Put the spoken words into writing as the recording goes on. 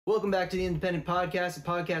Welcome back to the Independent Podcast, a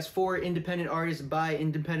podcast for independent artists by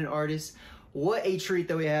independent artists. What a treat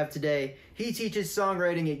that we have today. He teaches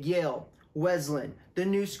songwriting at Yale, Wesleyan, the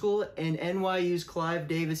New School, and NYU's Clive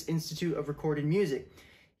Davis Institute of Recorded Music.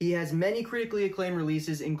 He has many critically acclaimed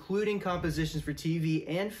releases, including compositions for TV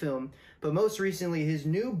and film, but most recently his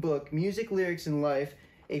new book, Music, Lyrics, and Life,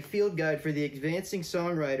 a field guide for the advancing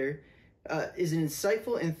songwriter, is an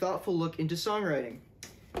insightful and thoughtful look into songwriting,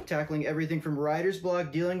 tackling everything from writer's block,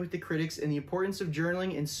 dealing with the critics, and the importance of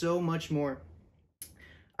journaling, and so much more.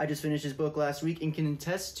 I just finished his book last week and can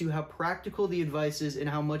attest to how practical the advice is and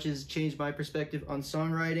how much has changed my perspective on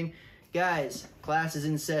songwriting. Guys, class is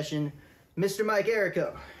in session. Mr. Mike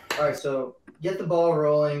Errico. All right, so get the ball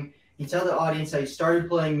rolling. You tell the audience how you started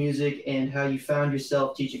playing music and how you found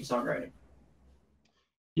yourself teaching songwriting.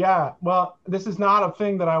 Yeah, well, this is not a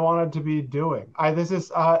thing that I wanted to be doing.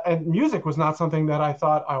 And music was not something that I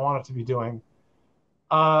thought I wanted to be doing.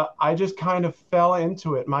 I just kind of fell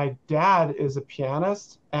into it. My dad is a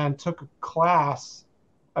pianist and took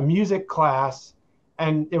a music class,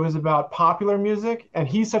 and it was about popular music. And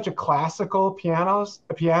he's such a classical pianist.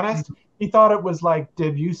 He thought it was like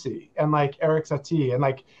Debussy and like Eric Satie and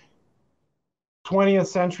like 20th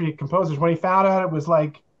century composers. When he found out it was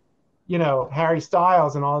like, Harry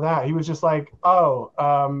Styles and all that, he was just like,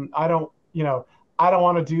 I don't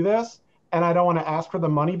want to do this, and I don't want to ask for the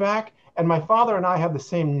money back. And my father and I have the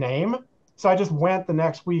same name, so I just went the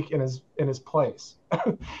next week in his place.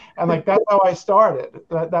 And like that's how I started.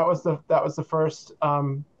 That was the first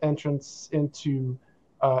entrance into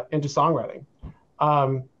songwriting.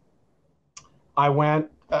 I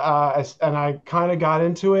went and I kind of got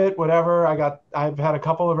into it. Whatever. I've had a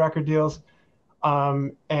couple of record deals.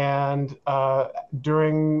 And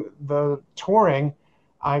during the touring,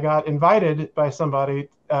 I got invited by somebody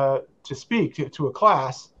to speak to a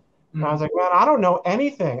class. And I was like, man, I don't know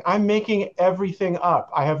anything. I'm making everything up.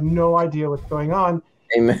 I have no idea what's going on.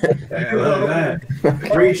 Amen. I love that.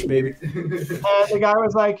 Preach, baby. And the guy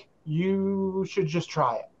was like, you should just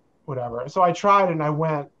try it, whatever. So I tried it, and I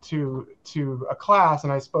went to a class,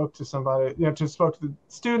 and I spoke to somebody, spoke to the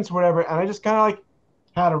students, whatever. And I just kind of like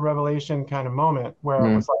had a revelation kind of moment where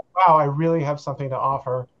it was like, wow, I really have something to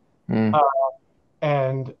offer.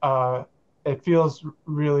 And it feels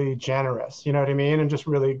really generous, you know what I mean? And just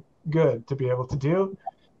really good to be able to do.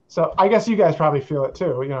 So I guess you guys probably feel it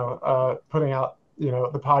too, putting out,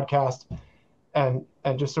 the podcast and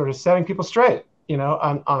just sort of setting people straight,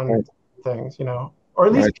 on things, or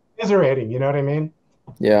at least commiserating, you know what I mean?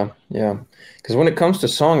 Yeah. Because when it comes to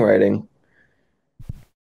songwriting,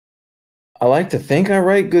 I like to think I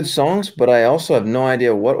write good songs, but I also have no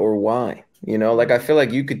idea what or why. I feel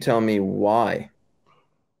like you could tell me why.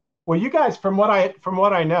 Well, you guys, from what I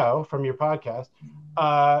know from your podcast,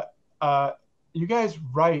 you guys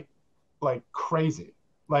write like crazy.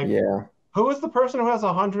 Like, yeah. Who is the person who has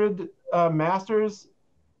 100 masters?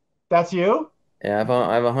 That's you? Yeah,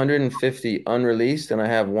 I have 150 unreleased, and I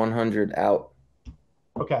have 100 out.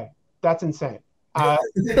 Okay, that's insane.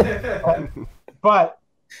 But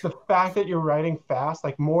the fact that you're writing fast,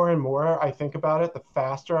 like more and more I think about it, the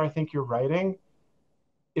faster I think you're writing,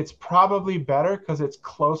 it's probably better because it's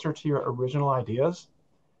closer to your original ideas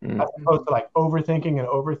as opposed to like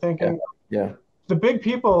overthinking. Yeah. The big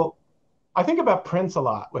people, I think about Prince a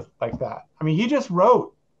lot with like that. I mean, he just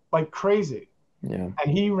wrote like crazy. Yeah.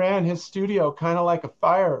 And he ran his studio kind of like a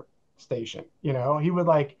fire station.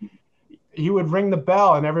 He would ring the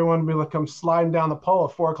bell and everyone would come sliding down the pole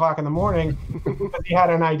at 4 o'clock in the morning because he had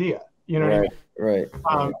an idea. You know what I mean? Right.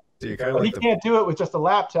 But he can't do it with just a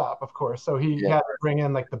laptop, of course. So he had to bring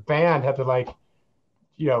in like the band had to like,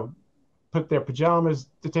 put their pajamas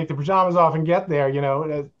to take the pajamas off and get there,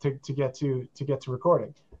 to get to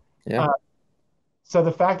recording. Yeah. So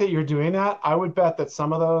the fact that you're doing that, I would bet that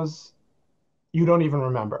some of those you don't even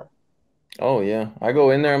remember. Oh yeah, I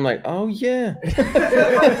go in there, I'm like, oh yeah.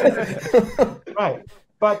 Right.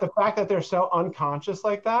 But the fact that they're so unconscious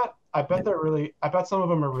like that, I bet some of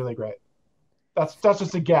them are really great. That's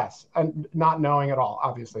just a guess, and not knowing at all,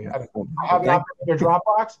 obviously. I have not been in your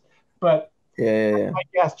Dropbox, but yeah. I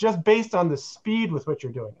guess just based on the speed with which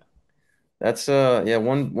you're doing it. That's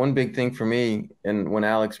one big thing for me. And when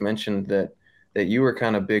Alex mentioned that you were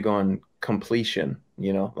kind of big on completion,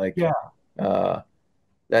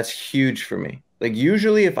 that's huge for me. Like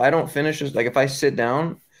usually if I don't finish this, like if I sit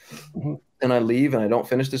down and I leave and I don't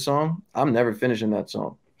finish the song, I'm never finishing that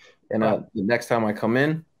song. And the next time I come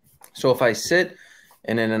in, so if I sit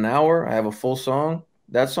and in an hour I have a full song,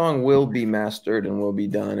 that song will be mastered and will be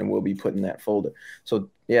done and will be put in that folder. So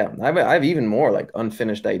yeah, I have even more like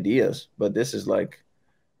unfinished ideas, but this is like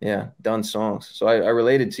done songs. So I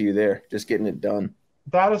related to you there, just getting it done.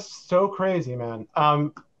 That is so crazy, man.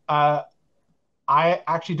 I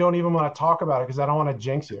actually don't even want to talk about it because I don't want to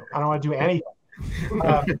jinx you. I don't want to do anything.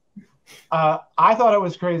 I thought it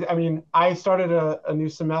was crazy. I mean, I started a new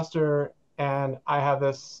semester, and I have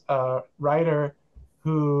this writer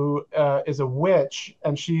who is a witch,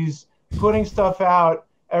 and she's putting stuff out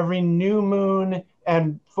every new moon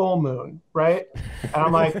and full moon, right? And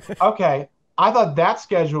I'm like, okay, I thought that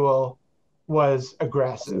schedule was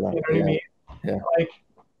aggressive. You know what I mean? Yeah. Like,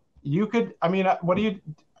 you could. I mean, what are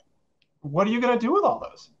you gonna do with all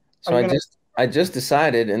those? So I just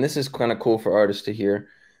decided, and this is kind of cool for artists to hear.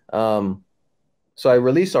 So I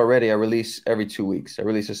release every 2 weeks. I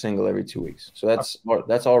release a single every 2 weeks. So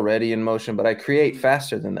that's already in motion, but I create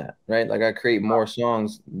faster than that, right? Like I create more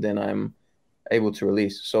songs than I'm able to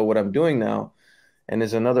release. So what I'm doing now, and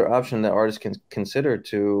is another option that artists can consider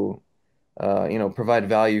to, provide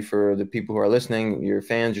value for the people who are listening, your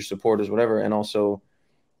fans, your supporters, whatever, and also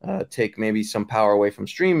take maybe some power away from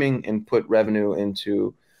streaming and put revenue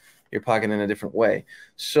into your pocket in a different way.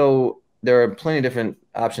 So there are plenty of different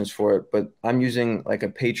options for it, but I'm using like a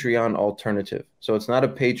Patreon alternative. So it's not a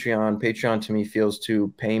Patreon. Patreon to me feels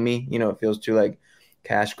too pay me. It feels too like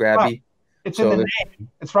cash grabby. It's in the name.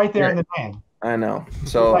 It's right there in the name. I know.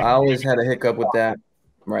 So I always had a hiccup with that.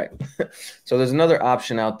 Right. So there's another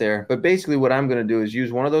option out there. But basically what I'm going to do is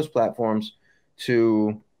use one of those platforms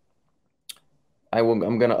I'm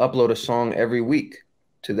going to upload a song every week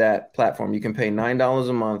to that platform. You can pay $9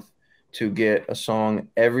 a month to get a song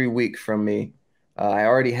every week from me. I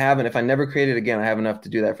already have, and if I never create it again, I have enough to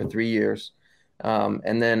do that for 3 years.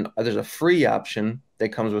 And then there's a free option that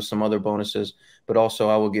comes with some other bonuses, but also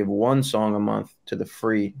I will give one song a month to the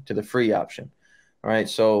free option. All right.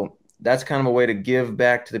 So that's kind of a way to give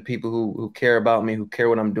back to the people who care about me, who care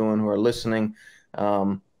what I'm doing, who are listening.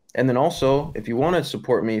 And then also, if you want to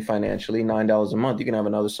support me financially, $9 a month, you can have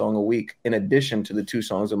another song a week in addition to the 2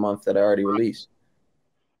 songs a month that I already released.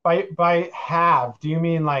 By have, do you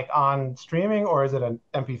mean like on streaming, or is it an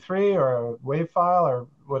MP3 or a WAV file, or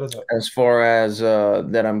what is it? As far as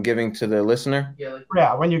that I'm giving to the listener?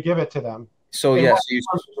 Yeah, when you give it to them. So you give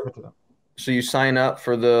it to them. So you sign up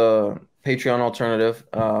for the Patreon alternative,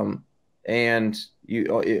 and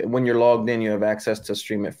when you're logged in, you have access to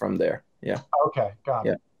stream it from there. Yeah. Okay, got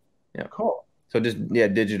it. Yeah. Cool. So just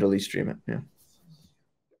digitally stream it. Yeah.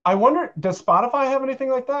 I wonder, does Spotify have anything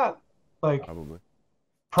like that? Like Probably.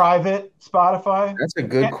 Private Spotify? That's a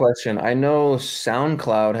good question. I know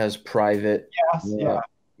SoundCloud has private. Yes, yeah.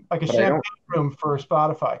 Like a champagne room for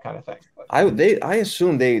Spotify kind of thing. I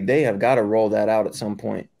assume they have got to roll that out at some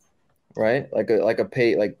point, right? Like a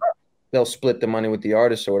pay, like they'll split the money with the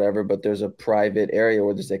artist or whatever, but there's a private area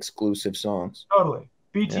where there's exclusive songs. Totally.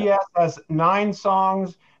 BTS has 9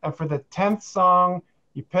 songs, and for the 10th song,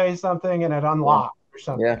 you pay something and it unlocks or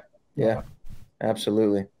something. Yeah,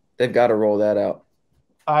 absolutely. They've got to roll that out.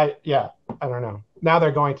 I don't know. Now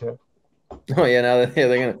they're going to. Oh yeah, now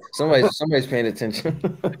they're gonna. Somebody's paying attention.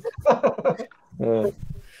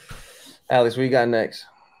 Alex, what you got next?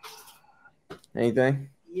 Anything?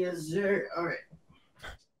 Yes, sir. All right.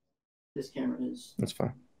 This camera is. That's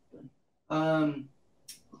fine. All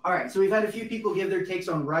right. So we've had a few people give their takes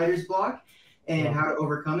on writer's block and how to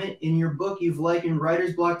overcome it. In your book, you've likened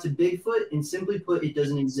writer's block to Bigfoot, and simply put, it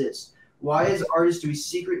doesn't exist. Why, as artists, do we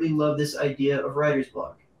secretly love this idea of writer's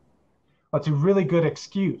block? Well, it's a really good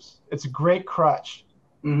excuse. It's a great crutch.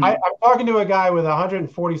 Mm-hmm. I'm talking to a guy with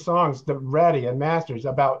 140 songs ready and masters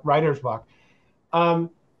about writer's block.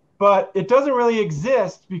 But it doesn't really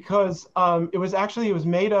exist because it was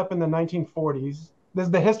made up in the 1940s. This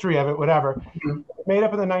is the history of it, whatever. Mm-hmm. Made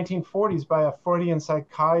up in the 1940s by a Freudian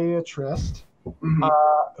psychiatrist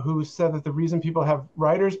who said that the reason people have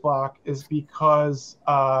writer's block is because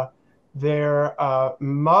their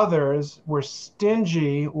mothers were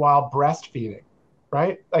stingy while breastfeeding,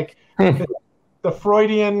 right? Like the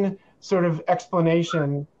Freudian sort of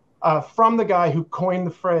explanation from the guy who coined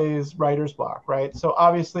the phrase writer's block, right? So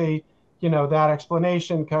obviously, that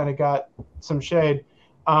explanation kind of got some shade.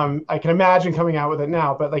 I can imagine coming out with it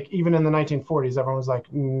now, but like even in the 1940s, everyone was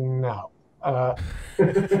like, no.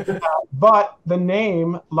 But the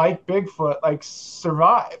name, like Bigfoot, like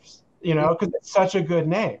survives, because it's such a good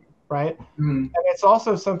name. Right. Mm-hmm. And it's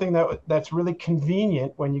also something that's really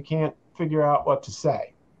convenient when you can't figure out what to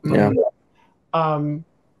say. Yeah.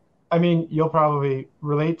 I mean, you'll probably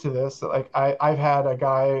relate to this. Like I've had a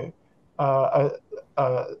guy, a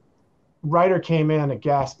writer came in, a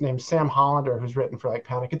guest named Sam Hollander, who's written for like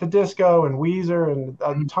Panic at the Disco and Weezer and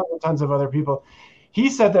tons of other people. He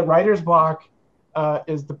said that writer's block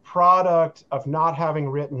is the product of not having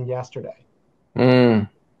written yesterday, Mm.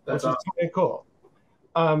 which is kind of cool.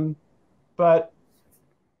 But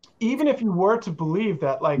even if you were to believe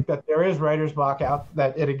that, like, that there is writer's block out,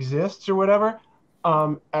 that it exists or whatever,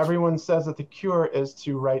 everyone says that the cure is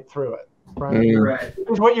to write through it, right? Mm. Right.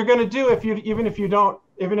 It's what you're going to do even if you don't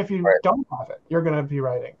have it, you're going to be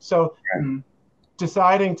writing. So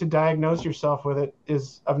deciding to diagnose yourself with it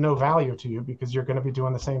is of no value to you because you're going to be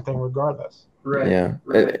doing the same thing regardless. Right. Yeah.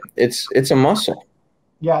 Right. It's a muscle.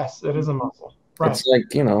 Yes, it is a muscle. Right. It's like,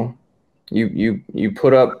 you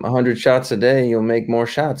put up 100 shots a day, you'll make more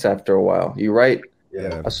shots after a while. You write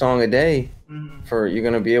a song a day, you're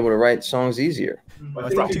going to be able to write songs easier. I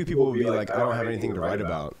think too, people will be like, I don't have anything to write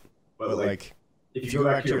about. But like, if you go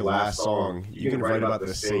back to your last song, you can write about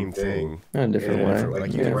the same thing in a different way.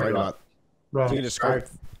 Like, you can write about, you can describe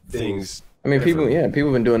things. I mean, people have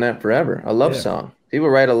been doing that forever. A love song. People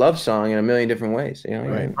write a love song in a million different ways,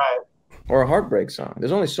 Right. Or a heartbreak song.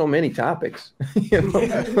 There's only so many topics.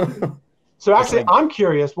 So actually, I'm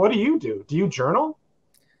curious, what do you do? Do you journal?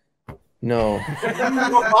 No.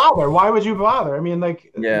 Don't bother. Why would you bother? I mean,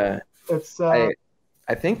 like, it's. I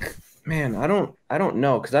think, man, I don't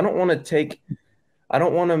know, because I don't want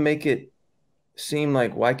to make it seem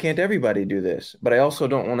like, why can't everybody do this? But I also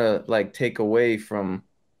don't want to like take away from,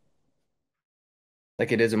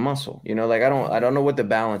 like, it is a muscle, like I don't know what the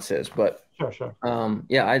balance is, but sure.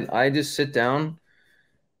 I just sit down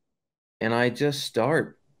and I just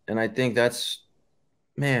start. And I think that's,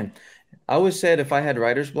 man, I always said if I had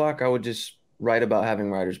writer's block, I would just write about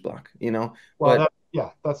having writer's block, Well, but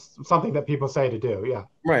that's something that people say to do. Yeah.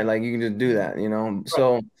 right. Like, you can just do that, Right.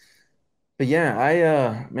 So, but yeah,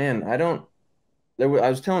 I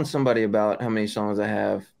was telling somebody about how many songs I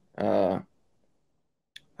have. I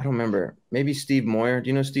don't remember. Maybe Steve Moyer. Do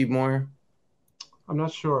you know Steve Moyer? I'm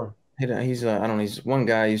not sure. He's I don't know. He's one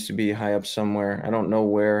guy who used to be high up somewhere. I don't know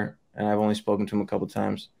where, and I've only spoken to him a couple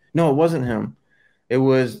times. No, it wasn't him. It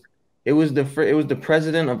was the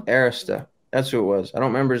president of Arista. That's who it was. I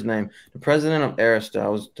don't remember his name. The president of Arista. I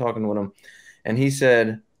was talking with him, and he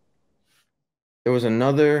said there was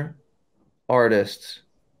another artist,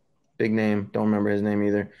 big name. Don't remember his name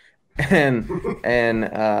either. And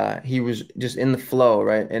he was just in the flow,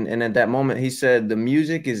 right? And at that moment, he said, the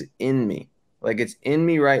music is in me. Like, it's in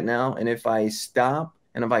me right now. And if I stop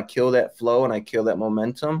and if I kill that flow and I kill that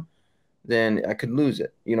momentum, then I could lose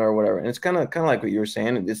it, or whatever. And it's kind of like what you were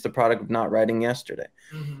saying. It's the product of not writing yesterday.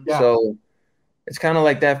 Yeah. So it's kind of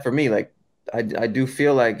like that for me. Like, I do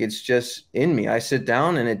feel like it's just in me. I sit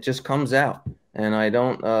down and it just comes out. And I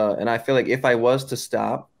don't, and I feel like if I was to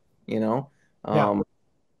stop, that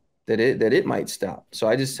it might stop. So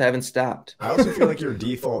I just haven't stopped. I also feel like your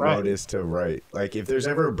default mode is to write. Like, if there's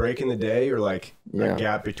ever a break in the day or like a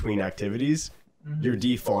gap between activities, your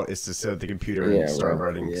default is to sit at the computer and start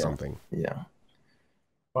writing something. Yeah.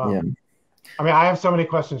 Wow. Yeah. I mean, I have so many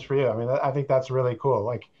questions for you. I mean, I think that's really cool.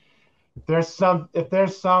 Like, if there's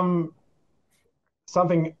something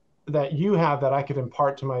that you have that I could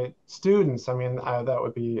impart to my students, I mean, that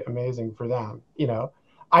would be amazing for them.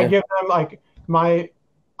 I give them like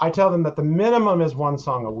I tell them that the minimum is one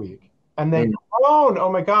song a week, and they groan.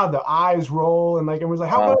 Oh my God, the eyes roll, and like, it was like,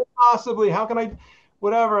 how could I possibly? How can I?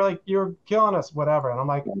 Whatever, like, you're killing us, whatever. And I'm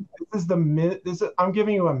like, I'm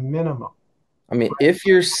giving you a minimum. I mean, if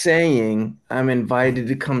you're saying I'm invited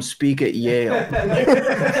to come speak at Yale.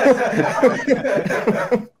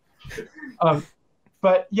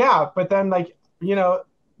 But then, like,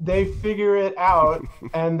 they figure it out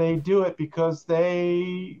and they do it because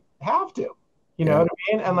they have to, you know what I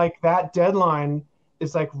mean? And like, that deadline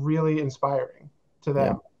is like really inspiring to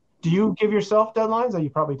them. Yeah. Do you give yourself deadlines? Or you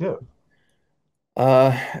probably do.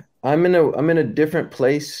 I'm in a different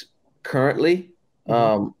place currently.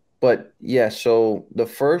 But yeah, so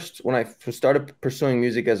when I started pursuing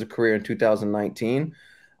music as a career in 2019,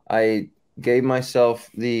 I gave myself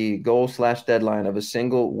the goal/deadline of a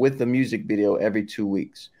single with the music video every 2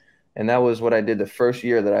 weeks. And that was what I did the first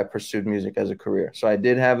year that I pursued music as a career. So I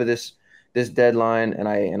did have this deadline, and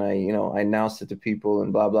I announced it to people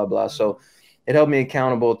and blah, blah, blah. So it held me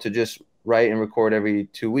accountable to just write and record every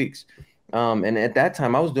 2 weeks. And at that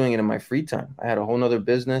time, I was doing it in my free time. I had a whole nother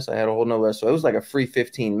business. I had a whole nother, so it was like a free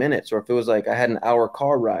 15 minutes. Or if it was like I had an hour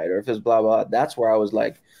car ride, or if it was blah, blah, that's where I was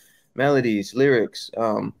like melodies, lyrics.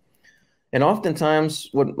 And oftentimes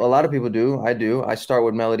what a lot of people do, I start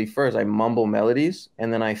with melody first. I mumble melodies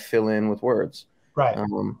and then I fill in with words. Right.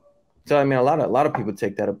 So, I mean, a lot of people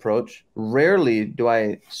take that approach. Rarely do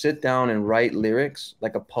I sit down and write lyrics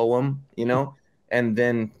like a poem, and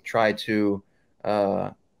then try to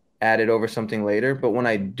add it over something later. But when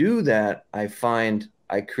I do that, I find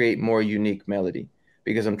I create more unique melody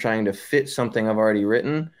because I'm trying to fit something I've already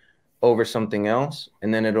written over something else.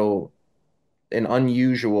 And then an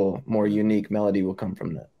unusual, more unique melody will come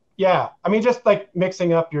from that. Yeah. I mean, just like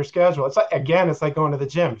mixing up your schedule. It's like, again, it's like going to the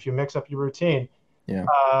gym. If you mix up your routine, yeah,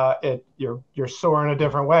 you're sore in a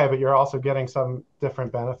different way, but you're also getting some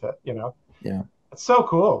different benefit, you know? Yeah. It's so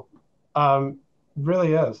cool.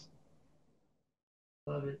 Really is.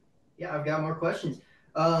 Love it. Yeah, I've got more questions.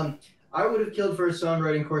 I would have killed for a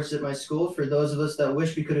songwriting course at my school. For those of us that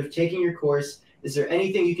wish we could have taken your course, is there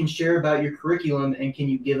anything you can share about your curriculum, and can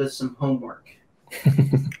you give us some homework?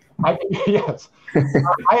 Yes.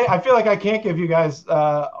 I feel like I can't give you guys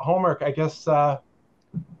homework. I guess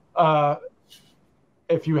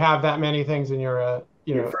if you have that many things in your,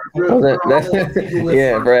 for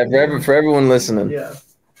everyone listening. Yeah.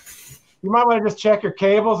 You might want to just check your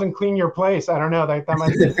cables and clean your place. I don't know. That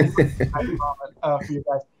might be for you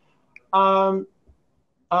guys.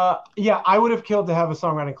 Yeah, I would have killed to have a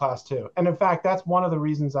songwriting class too. And in fact, that's one of the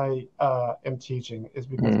reasons I am teaching is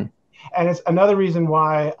because, and it's another reason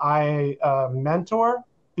why I mentor,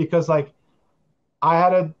 because like I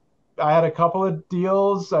had a couple of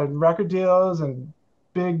deals, record deals and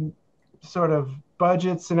big sort of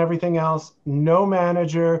budgets and everything else. No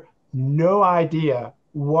manager, no idea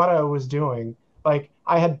what I was doing. Like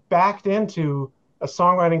I had backed into a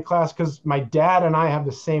songwriting class because my dad and I have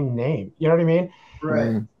the same name. You know what I mean?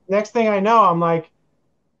 Right. Next thing I know, I'm like,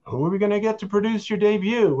 who are we going to get to produce your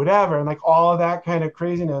debut? Whatever. And like all of that kind of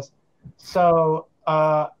craziness. So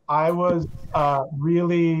I was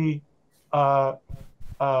really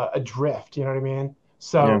adrift. You know what I mean?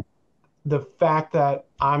 So the fact that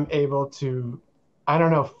I'm able to, I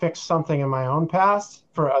don't know, fix something in my own past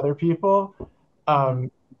for other people,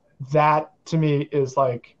 that to me is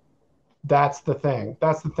like, that's the thing.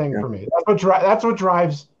 That's the thing for me. That's what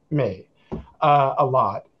drives me a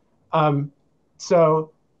lot.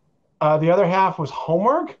 So the other half was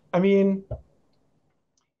homework. I mean,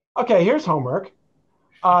 okay, here's homework.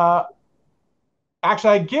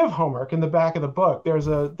 Actually, I give homework in the back of the book. There's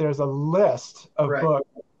a list of books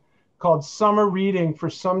called Summer Reading for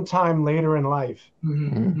Sometime Later in Life.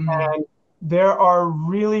 And there are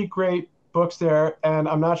really great books there. And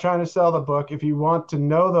I'm not trying to sell the book. If you want to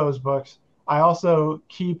know those books, I also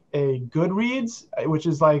keep a Goodreads, which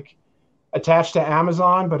is like attached to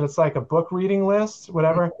Amazon, but it's like a book reading list,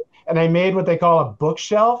 whatever. And I made what they call a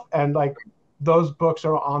bookshelf, and like those books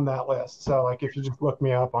are on that list. So like if you just look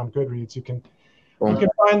me up on Goodreads, you can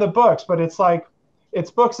find the books. But it's like it's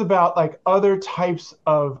books about like other types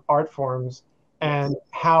of art forms and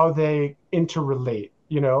how they interrelate,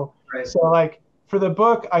 you know? Right. So like for the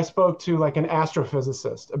book, I spoke to like an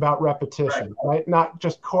astrophysicist about repetition, right? Not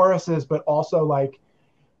just choruses, but also like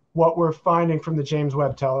what we're finding from the James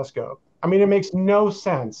Webb Telescope. I mean, it makes no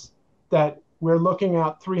sense that we're looking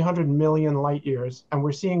out 300 million light years and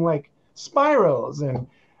we're seeing like spirals and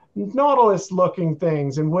nautilus looking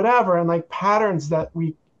things and whatever, and like patterns that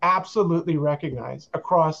we absolutely recognize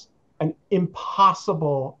across an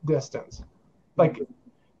impossible distance. Like,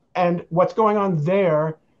 and what's going on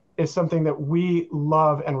there is something that we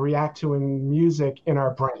love and react to in music in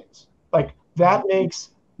our brains. Like that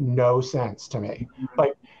makes no sense to me.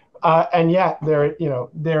 Like, and yet there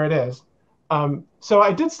it is. So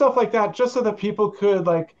I did stuff like that just so that people could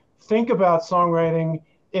like think about songwriting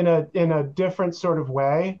in a different sort of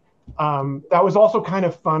way. That was also kind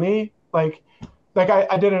of funny. Like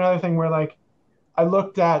I did another thing where like I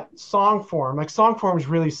looked at song form. Like song form is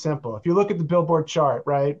really simple. If you look at the Billboard chart,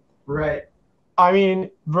 right? Right. I mean,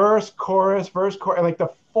 verse, chorus, like the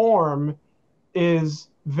form is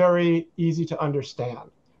very easy to understand.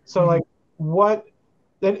 So like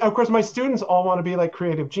then of course my students all want to be like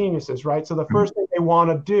creative geniuses, right? So the first thing they want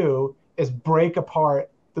to do is break apart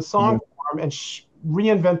the song form and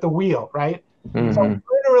reinvent the wheel, right? So I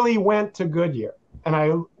literally went to Goodyear and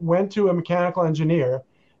I went to a mechanical engineer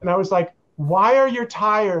and I was like, why are your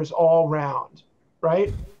tires all round,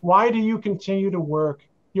 right? Why do you continue to work?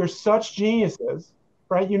 You're such geniuses,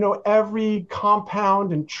 right? You know every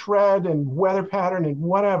compound and tread and weather pattern and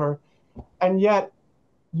whatever, and yet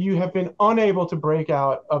you have been unable to break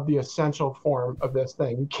out of the essential form of this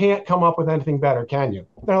thing. You can't come up with anything better, can you?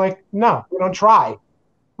 They're like, no, we don't try.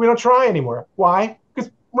 We don't try anymore. Why? Because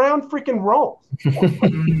round freaking rolls. You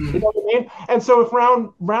know what I mean? And so if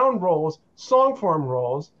round rolls, song form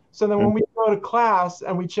rolls. So then when we go to class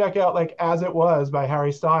and we check out like As It Was by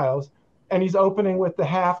Harry Styles, and he's opening with the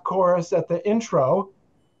half chorus at the intro,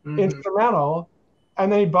 instrumental, and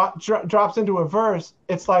then he drops into a verse,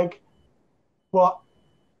 it's like, well,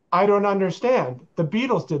 I don't understand. The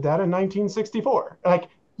Beatles did that in 1964. Like,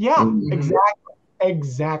 yeah,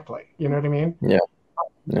 exactly. You know what I mean? Yeah.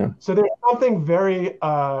 Yeah. So there's something very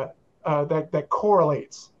that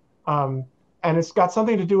correlates, and it's got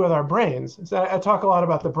something to do with our brains. So I talk a lot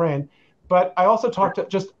about the brain, but I also talk to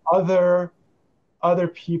just other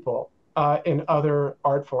people in other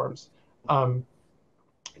art forms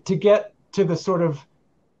to get to the sort of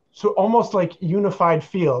almost like unified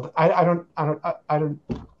field. I'm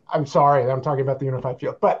sorry, I'm talking about the unified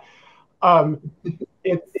field, but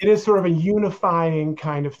it is sort of a unifying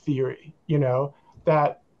kind of theory, you know,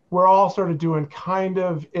 that we're all sort of doing kind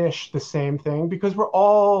of ish the same thing because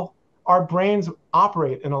our brains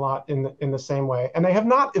operate in the same way, and they have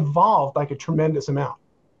not evolved like a tremendous amount,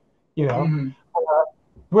 you know.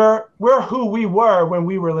 We're who we were when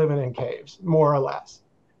we were living in caves, more or less,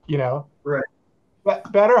 you know. Right.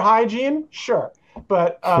 Better hygiene, sure,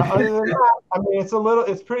 but other than that, I mean, it's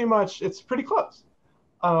pretty close.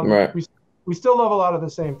 Right. We still love a lot of the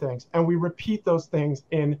same things, and we repeat those things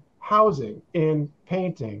in housing, in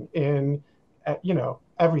painting, in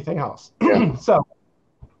everything else. So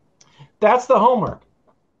that's the homework.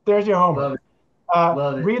 There's your homework.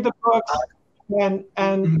 Love it. Read the books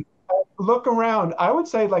and look around. I would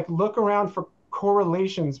say look around for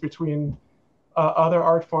correlations between other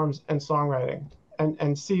art forms and songwriting,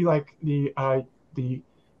 and see the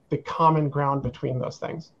common ground between those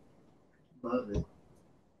things. Love it.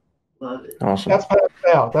 Awesome. That's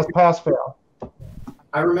pass-fail. That's pass-fail.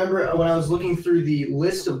 I remember when I was looking through the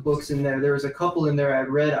list of books in there was a couple in there I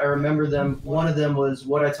read. I remember them. One of them was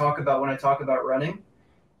What I Talk About When I Talk About Running.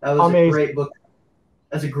 That was amazing. A great book.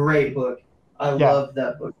 That's a great book. I loved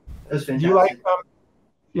that book. It was fantastic. Do you like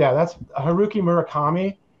that's Haruki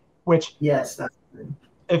Murakami, which yes, that's good.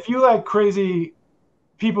 If you like crazy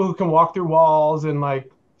people who can walk through walls and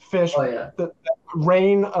like fish, the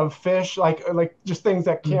rain of fish, like just things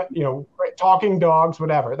that can't, talking dogs,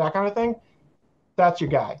 whatever, that kind of thing, that's your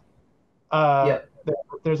guy.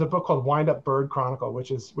 There's a book called Wind Up Bird Chronicle,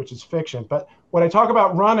 which is fiction. But when I talk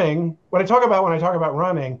about running,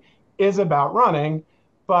 is about running,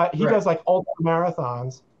 but he does like ultra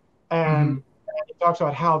marathons, and he talks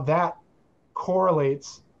about how that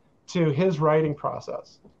correlates to his writing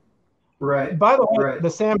process. Right. By the way,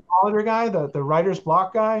 the Sam Hollander guy, the writer's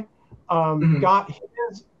block guy, got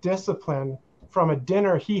his discipline from a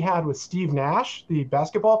dinner he had with Steve Nash, the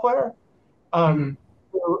basketball player,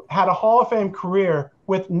 who had a Hall of Fame career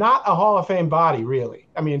with not a Hall of Fame body, really.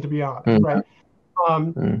 I mean, to be honest, right?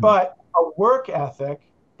 But a work ethic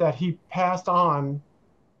that he passed on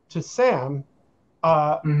to Sam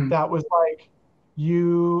that was like,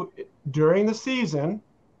 you, during the season,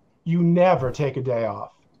 you never take a day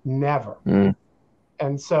off. Never.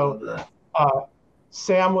 And so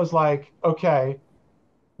Sam was like, okay,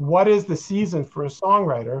 what is the season for a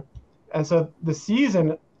songwriter? And so the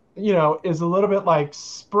season, is a little bit like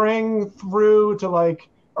spring through to like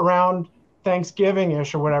around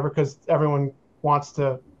Thanksgiving-ish or whatever, because everyone wants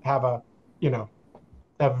to have a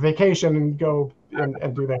vacation and go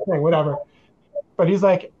and do their thing, whatever. But he's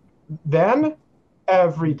like, then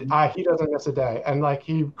he doesn't miss a day. And like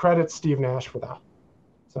he credits Steve Nash for that.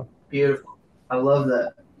 So beautiful. I love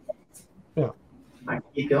that. Yeah. I can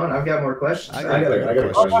keep going. I've got more questions. I got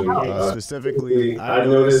a question. Specifically, I've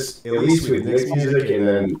noticed, at least with Nic's music and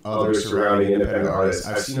then other surrounding independent artists,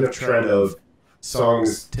 I've seen a trend of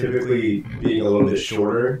songs typically being a little bit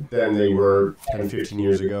shorter than they were 10, 15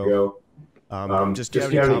 years ago. Just do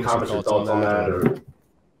you have any comments or thoughts on that? Or?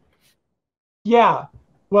 Yeah.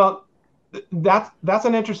 Well, that's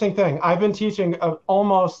an interesting thing. I've been teaching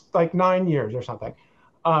almost like 9 years or something.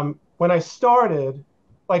 When I started,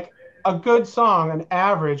 like a good song, an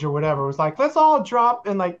average or whatever, was like, let's all drop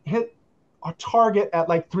and like hit our target at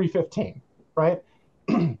like 3:15, right?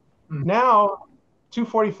 Now,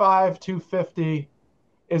 2:45, 2:50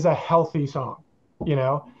 is a healthy song.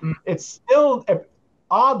 It's still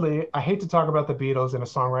oddly. I hate to talk about the Beatles in a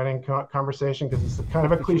songwriting conversation because it's kind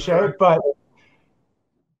of a cliche, but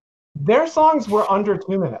their songs were under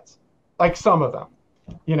 2 minutes, like some of them.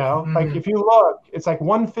 Like if you look, it's like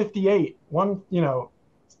 1:58,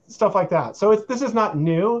 stuff like that. So this is not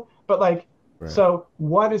new, but like, so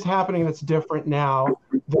what is happening that's different now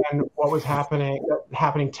than what was happening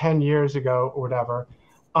 10 years ago or whatever?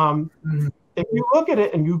 If you look at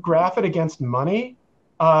it and you graph it against money,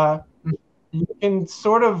 you can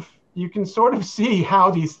sort of see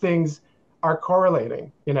how these things are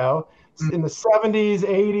correlating. In the 70s,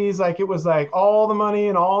 80s, like it was like all the money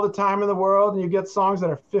and all the time in the world, and you get songs that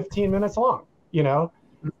are 15 minutes long.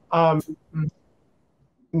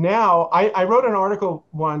 Now I wrote an article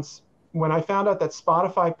once when I found out that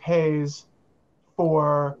Spotify pays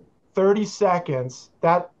for 30 seconds,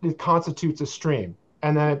 that it constitutes a stream,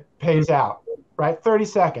 and then it pays out, right? 30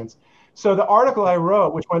 seconds. So the article I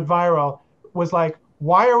wrote, which went viral, was like,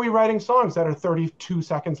 why are we writing songs that are 32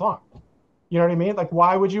 seconds long? You know what I mean? Like,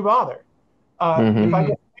 why would you bother? If I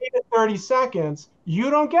get paid at 30 seconds, you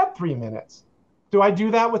don't get 3 minutes. Do I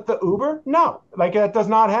do that with the Uber? No, like that does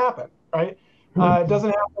not happen, right? It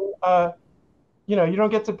doesn't happen. You know, you don't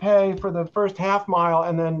get to pay for the first half mile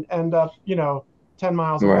and then end up, 10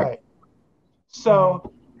 miles away. Right.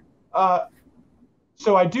 So,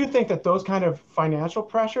 so I do think that those kind of financial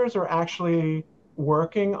pressures are actually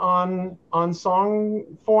working on song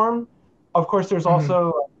form. Of course, there's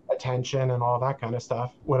also attention and all that kind of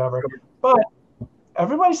stuff, whatever. But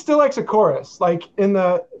everybody still likes a chorus. Like in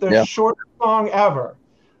the shortest song ever,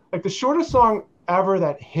 like the shortest song ever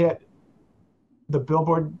that hit the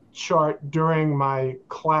Billboard chart during my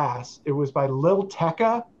class, it was by Lil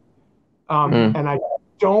Tecca. And I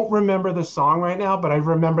don't remember the song right now, but I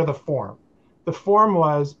remember the form. The form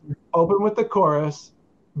was open with the chorus,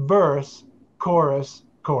 verse, chorus,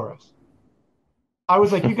 chorus. I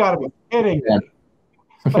was like, you gotta be kidding me.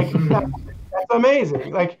 Like that's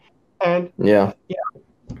amazing. Like, and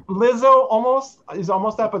Lizzo is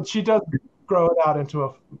almost that, but she does grow it out into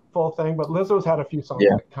a full thing. But Lizzo's had a few songs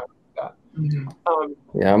that kind of that.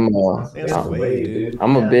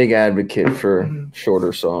 I'm a big advocate for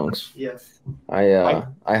shorter songs. Yes. I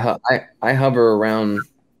hover around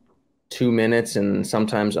 2 minutes and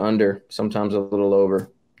sometimes under, sometimes a little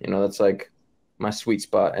over. That's like my sweet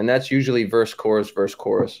spot, and that's usually verse chorus.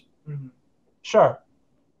 Sure.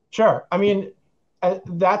 I mean,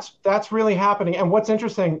 that's really happening. And what's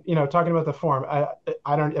interesting, talking about the form,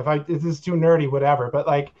 I don't, if this is too nerdy, whatever, but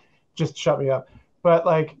like, just shut me up. But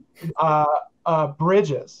like,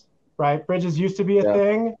 bridges, right? Bridges used to be a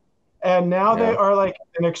thing, and now they are like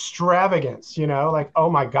an extravagance, like, oh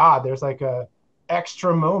my God, there's like a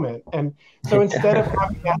extra moment. And so instead of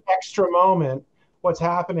having that extra moment, what's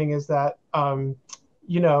happening is that,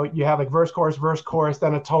 you have like verse, chorus,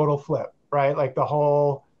 then a total flip, right? Like the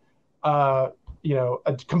whole, a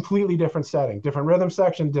completely different setting, different rhythm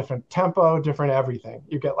section, different tempo, different everything.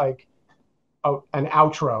 You get like an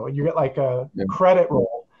outro, you get like a credit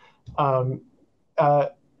roll.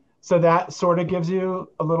 So that sort of gives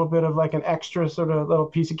you a little bit of like an extra sort of little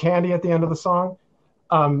piece of candy at the end of the song.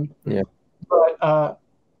 But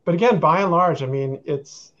again, by and large, I mean,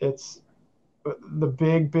 it's the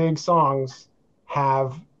big songs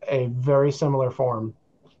have a very similar form,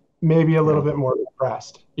 maybe a little bit more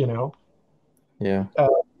compressed,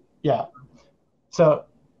 So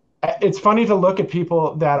it's funny to look at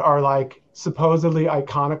people that are like supposedly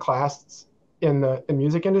iconoclasts in the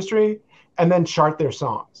music industry and then chart their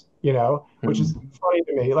songs, which is funny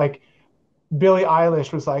to me. Like Billie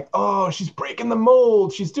Eilish was like, oh, she's breaking the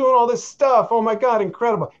mold. She's doing all this stuff. Oh my God,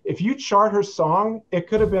 incredible. If you chart her song, it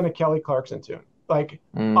could have been a Kelly Clarkson tune. Like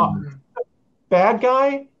Bad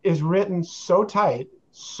Guy is written so tight,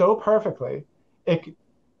 so perfectly.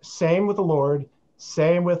 Same with The Lord,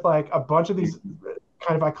 same with like a bunch of these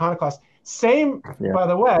kind of iconoclasts. Same, by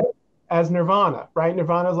the way, as Nirvana, right?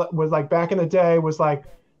 Nirvana was like back in the day was like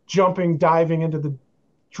jumping, diving into the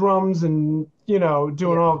drums and,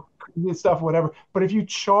 doing all this stuff, whatever. But if you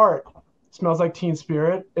chart Smells Like Teen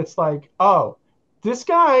Spirit, it's like, oh, this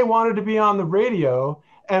guy wanted to be on the radio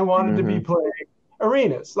and wanted to be playing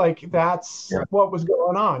arenas. Like that's what was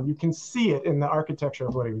going on. You can see it in the architecture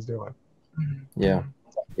of what he was doing. Yeah.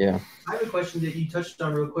 I have a question that you touched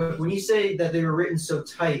on real quick. When you say that they were written so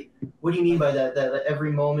tight, what do you mean by that? That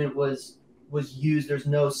every moment was used. There's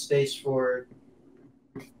no space for.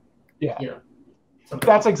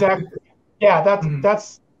 That's exactly. Yeah,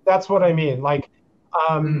 that's what I mean. Like,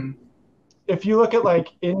 if you look at like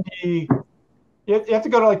indie, you have to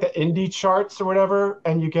go to like the indie charts or whatever,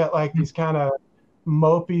 and you get like these kind of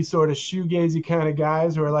mopey sort of shoegazy kind of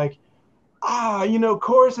guys who are like,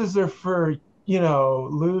 choruses are for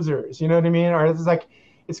losers. You know what I mean? Or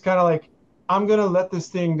it's kind of like, I'm gonna let this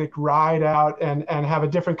thing like ride out and have a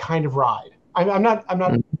different kind of ride. I'm not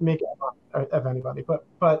making fun of anybody,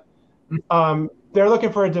 but they're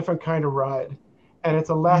looking for a different kind of ride, and it's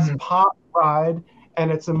a less pop ride,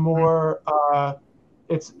 and it's a more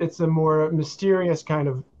it's a more mysterious kind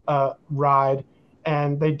of ride,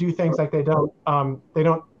 and they do things like they don't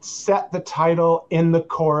set the title in the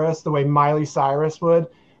chorus the way Miley Cyrus would.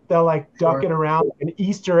 They'll like duck it around like an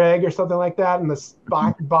Easter egg or something like that in the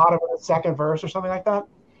bottom of the second verse or something like that.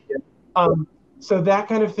 So that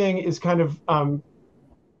kind of thing is kind of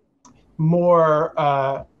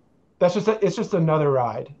it's just another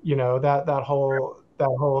ride, that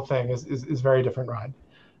that whole thing is very different ride.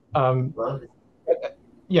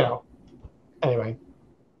 You know, anyway,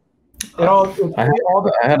 it all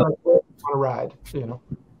depends on a ride, you know.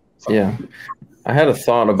 So. Yeah. I had a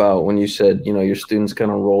thought about when you said, you know, your students kind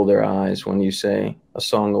of roll their eyes when you say a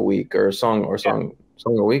song a week or song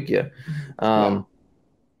a week. Yeah.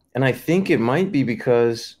 And I think it might be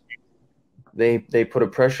because they put a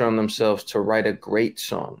pressure on themselves to write a great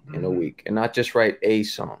song in a week and not just write a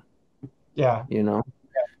song. Yeah. You know,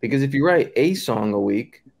 because if you write a song a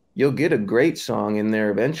week, you'll get a great song in there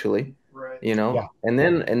eventually, you know, and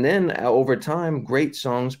then over time, great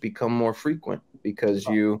songs become more frequent because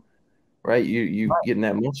you getting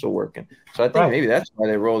that muscle working. So I think maybe that's why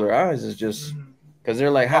they roll their eyes, is just because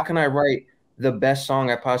they're like, how can I write the best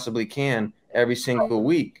song I possibly can every single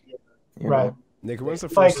week? You know? Nick, when's the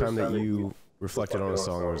first time that you reflected on a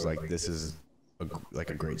song and was like, this is a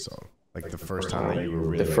great song? Like the first time that you were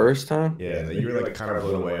really... The first time? Yeah, that you were like kind of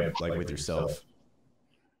blown away like with yourself.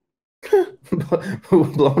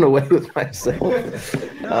 Blown away with myself?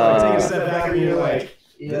 Take a step back and you're like,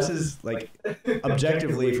 this is like,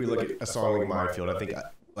 objectively, if we look at a song like Minefield, I think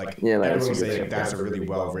everyone would say that's a really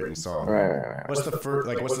well written song. Right. What's the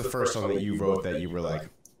first song that you wrote that you were like,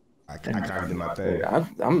 I kind of did my thing?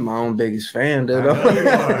 I'm my own biggest fan, dude.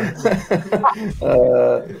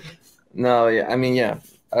 No, yeah, I mean, yeah.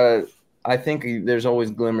 I think there's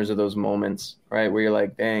always glimmers of those moments, right, where you're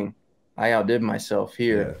like, dang, I outdid myself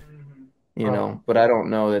here, you know. But I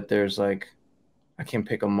don't know that there's like, I can't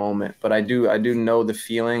pick a moment, but I do know the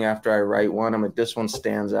feeling after I write one. I'm like, this one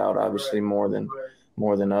stands out obviously more than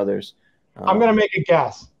others. I'm gonna make a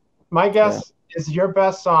guess. My guess is your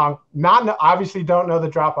best song. Obviously don't know the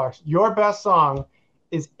Dropbox. Your best song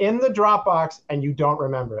is in the Dropbox and you don't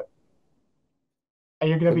remember it. And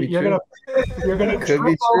you're gonna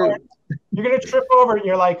trip over it. And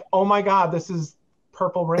you're like, oh my God, this is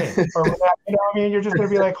Purple Rain, or you know what I mean? You're just gonna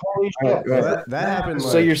be like, holy shit. That happened.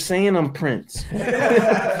 So you're saying I'm Prince?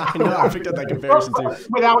 I know. I picked up that comparison too.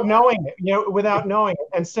 Without knowing it,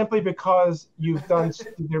 and simply because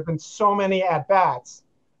there've been so many at bats,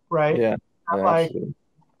 right? Yeah. Like, absolutely.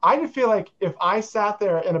 I just feel like if I sat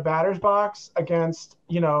there in a batter's box against,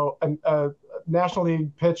 you know, a National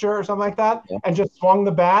League pitcher or something like that, and just swung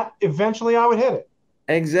the bat, eventually I would hit it.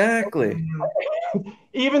 Exactly.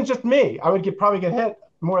 Even just me, I would probably get hit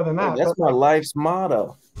more than that. That's my life's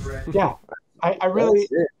motto. Yeah, I really.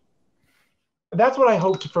 That's what I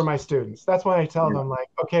hope for my students. That's why I tell them, like,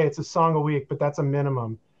 okay, it's a song a week, but that's a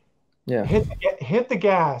minimum. Yeah. Hit the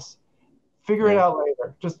gas. Figure it out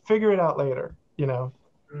later. Just figure it out later. You know.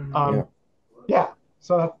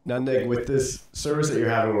 So now, Nick, with this service that you're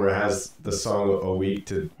having where it has the song a week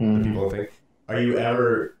to the people and think, are you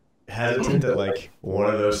ever hesitant that like one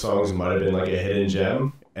of those songs might have been like a hidden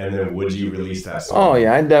gem, and then would you release that song? Oh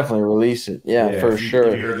yeah, I'd definitely release it. Yeah, for sure.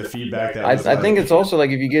 If you heard the feedback that I think it's also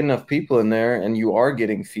like if you get enough people in there and you are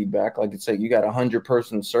getting feedback, like it's like you got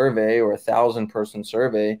 100-person survey or 1,000-person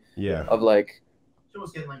survey of like,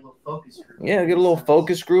 almost getting like a little focus group. Yeah, get a little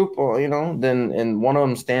focus group, or you know, then and one of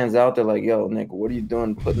them stands out. They're like, "Yo, Nick, what are you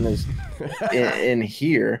doing putting this in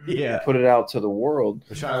here? Put it out to the world."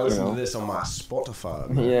 I'm trying to listen to this on my Spotify.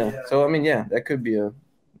 Yeah. So I mean, that could be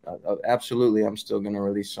absolutely. I'm still gonna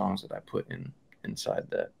release songs that I put inside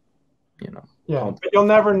that, you know. Yeah, but you'll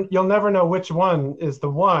never know which one is the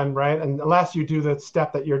one, right? And unless you do the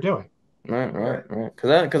step that you're doing. Right.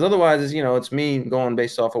 Because otherwise, it's me going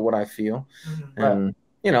based off of what I feel, and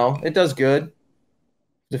it does good.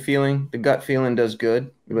 The gut feeling does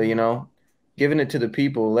good, but giving it to the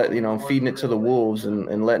people, feeding it to the wolves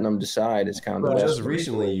and letting them decide is kind of the best. Just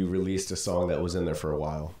recently, you released a song that was in there for a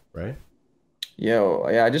while, right?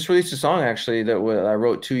 Yeah, I just released a song actually that I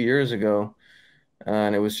wrote 2 years ago,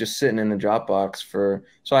 and it was just sitting in the Dropbox for.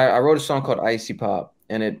 So I wrote a song called Icy Pop,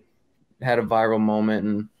 and it had a viral moment,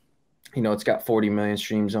 and it's got 40 million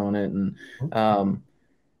streams on it.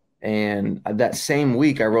 And that same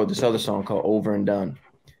week I wrote this other song called Over and Done.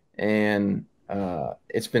 And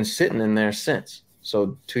it's been sitting in there since.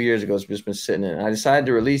 So 2 years ago, it's just been sitting in. And I decided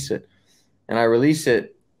to release it. And I release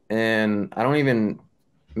it, and I don't even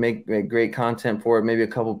make great content for it, maybe a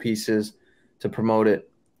couple pieces to promote it.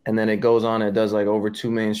 And then it goes on, it does like over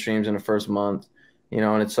 2 million streams in the first month,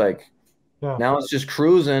 and it's like, now it's just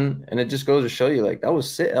cruising, and it just goes to show you, like, it was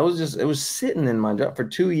sitting in my job for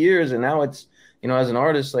 2 years, and now it's, as an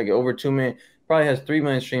artist, like over 2 million, probably has 3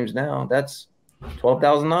 million streams now. That's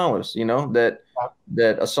 $12,000,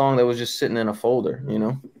 that a song that was just sitting in a folder,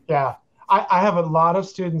 Yeah, I have a lot of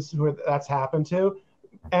students who that's happened to.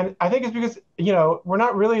 And I think it's because, we're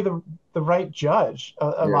not really the right judge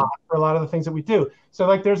a lot for a lot of the things that we do. So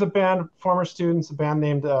like there's a band, former students, a band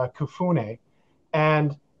named Kufune,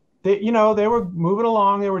 and they were moving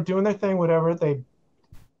along, they were doing their thing, whatever. They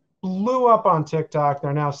blew up on TikTok.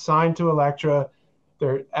 They're now signed to Elektra.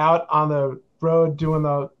 They're out on the road doing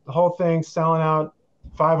the whole thing, selling out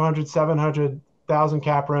 500, 700,000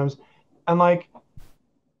 cap rooms. And like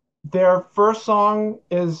their first song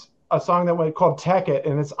is a song that was called Tech It,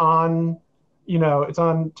 and it's on, it's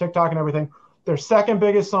on TikTok and everything. Their second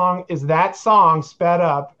biggest song is that song sped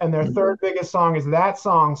up, and their third biggest song is that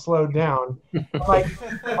song slowed down. Like,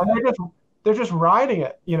 and they're just riding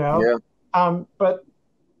it, Yeah. But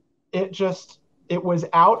it was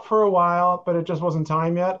out for a while, but it just wasn't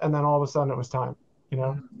time yet, and then all of a sudden it was time.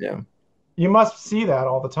 Yeah. You must see that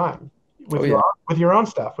all the time with with your own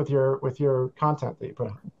stuff, with your content that you put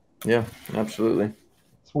out. Yeah, absolutely.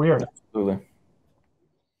 It's weird. Absolutely.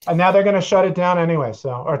 And now they're going to shut it down anyway,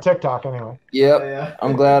 or TikTok anyway. Yep. Yeah.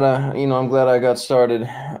 I'm glad I got started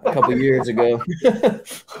a couple years ago.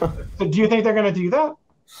 So do you think they're going to do that?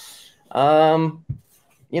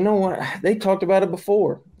 You know what? They talked about it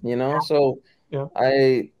before, so Yeah.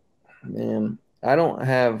 I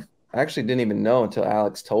actually didn't even know until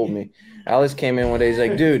Alex told me. Alex came in one day, he's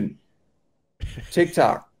like, dude,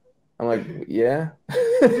 TikTok. I'm like, yeah.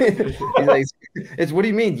 He's like, what do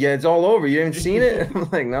you mean? Yeah, it's all over. You haven't seen it? I'm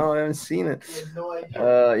like, no, I haven't seen it. You had no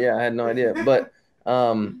idea. Yeah, I had no idea. But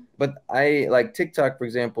I like TikTok, for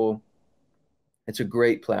example. It's a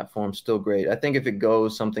great platform, still great. I think if it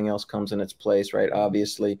goes, something else comes in its place, right?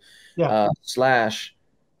 Obviously. Yeah. Slash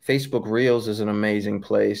Facebook Reels is an amazing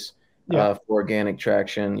place for organic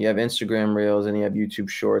traction. You have Instagram Reels and you have YouTube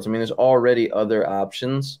Shorts. I mean, there's already other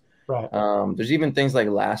options. Right. There's even things like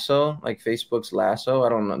Lasso, like Facebook's Lasso. I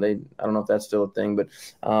don't know if that's still a thing, but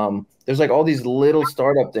there's like all these little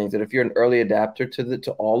startup things that if you're an early adapter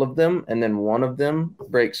to all of them, and then one of them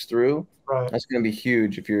breaks through, that's going to be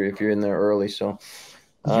huge if you're in there early. So,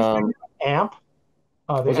 AMP,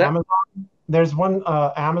 Amazon. There's one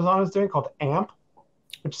Amazon is doing called AMP,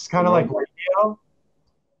 which is kind of like radio.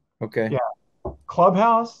 Okay. Yeah.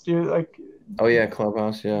 Clubhouse. Do you like? Oh yeah,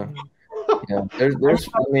 Clubhouse. Yeah. Yeah. There's.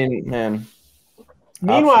 I mean, man.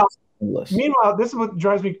 Meanwhile, this is what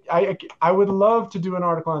drives me. I would love to do an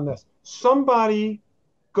article on this. Somebody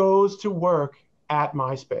goes to work at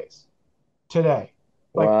MySpace today.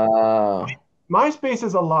 Like, wow. MySpace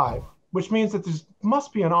is alive, which means that there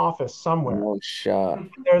must be an office somewhere. No shot.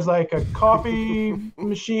 There's like a coffee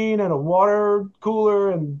machine and a water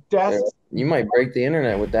cooler and desks. You might break the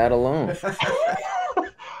internet with that alone.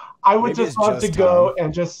 I would just love to go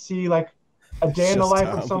and just see like a day in the life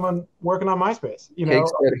of someone working on MySpace.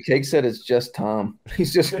 Cake said it's just Tom.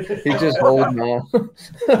 He's just holding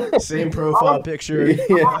on. Same profile picture.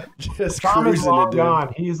 Yeah. Just Tom is cruising long it,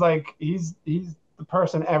 gone. He's the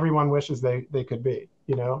person everyone wishes they could be.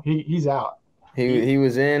 He's out. He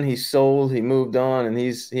was in, he sold, he moved on, and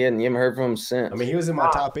you haven't heard from him since. I mean, he was in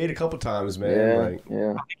my top 8 a couple times, man.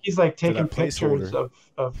 Yeah. I think he's like taking pictures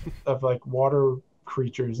of like water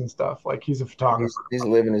creatures and stuff. Like he's a photographer. He's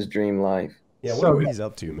living his dream life. Yeah, what he's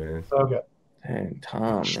up to, man. So good. Dang,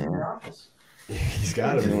 Tom, man. He's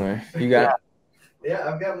got it. Anyway, you got Yeah,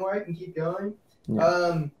 I've got more. I can keep going.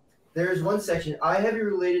 Yeah. There's one section I have you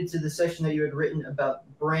related to the section that you had written about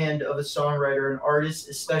brand of a songwriter and artist,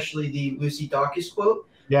 especially the Lucy Dacus quote.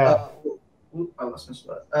 Yeah. I lost my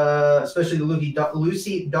spot. Especially the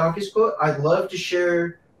Lucy Dacus quote. I'd love to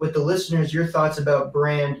share with the listeners your thoughts about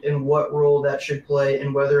brand and what role that should play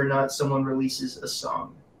and whether or not someone releases a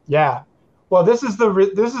song. Yeah. Well, this is the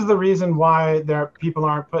reason why people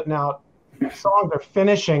aren't putting out songs or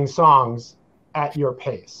finishing songs at your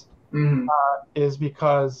pace. Mm-hmm. Is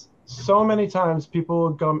because so many times people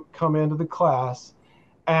will come into the class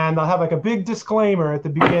and they'll have like a big disclaimer at the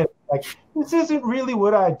beginning, like, this isn't really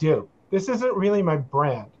what I do. This isn't really my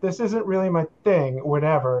brand. This isn't really my thing,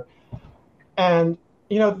 whatever. And,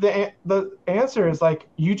 the answer is like,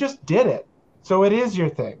 you just did it. So it is your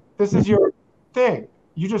thing. This is your thing.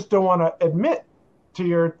 You just don't want to admit to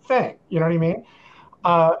your thing. You know what I mean?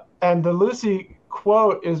 And the Lucy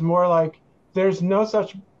quote is more like, there's no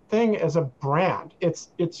such thing as a brand.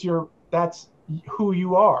 That's who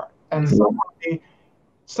you are. And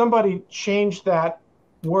somebody changed that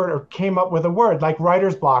word or came up with a word like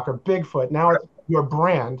writer's block or Bigfoot. Now it's your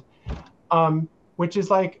brand, which is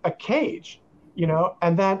like a cage,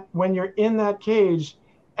 and that when you're in that cage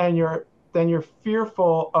and you're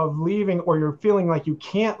fearful of leaving or you're feeling like you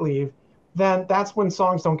can't leave, then that's when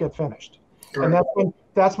songs don't get finished. Correct. And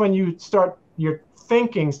that's when your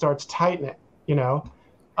thinking starts tightening,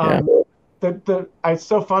 it's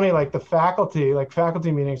so funny, like the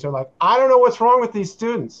faculty meetings are like, I don't know what's wrong with these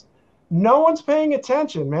students. No one's paying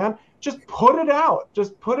attention, man. Just put it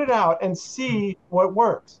out and see what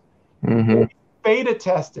works. Mm-hmm. Beta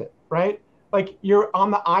test it, right? Like you're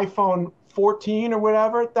on the iPhone 14 or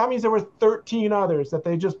whatever. That means there were 13 others that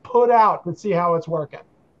they just put out to see how it's working,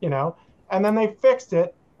 you know? And then they fixed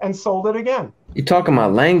it and sold it again. You talking my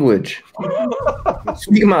language.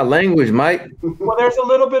 Speaking my language, Mike. Well, there's a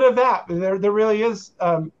little bit of that. There really is.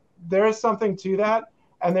 There is something to that.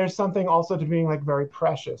 And there's something also to being like very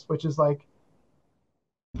precious, which is like,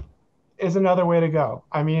 is another way to go.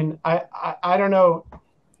 I mean, I don't know.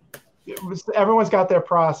 Everyone's got their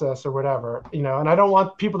process or whatever, you know, and I don't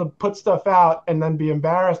want people to put stuff out and then be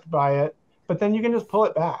embarrassed by it, but then you can just pull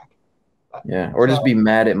it back. Yeah. Or just be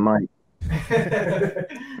mad at Mike.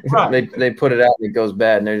 Right. They put it out and it goes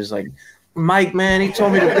bad and they're just like, Mike, man, he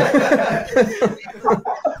told me to.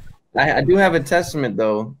 I do have a testament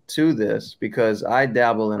though to this because I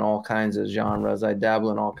dabble in all kinds of genres. I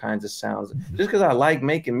dabble in all kinds of sounds just because I like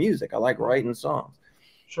making music. I like writing songs.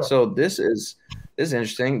 Sure. So this is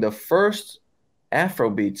interesting. The first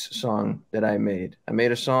Afrobeats song that I made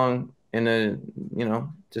a song in a, you know,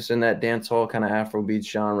 just in that dance hall kind of Afrobeats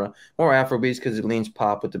genre, more Afrobeats because it leans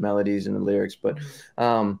pop with the melodies and the lyrics. But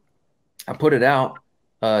I put it out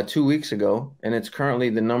 2 weeks ago and it's currently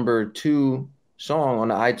the #2 song on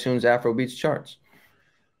the iTunes Afrobeats charts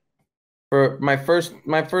for my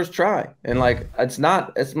first try. And like, I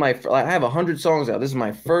have 100 songs out. This is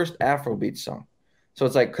my first Afrobeats song. So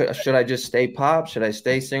it's like, should I just stay pop? Should I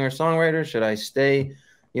stay singer songwriter? Should I stay,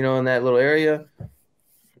 you know, in that little area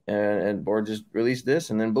or just release this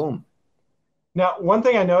and then boom. Now, one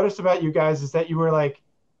thing I noticed about you guys is that you were like,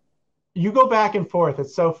 you go back and forth.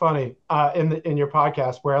 It's so funny in your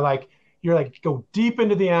podcast where like, you're like, go deep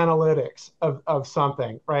into the analytics of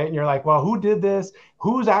something, right? And you're like, well, who did this?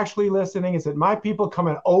 Who's actually listening? Is it my people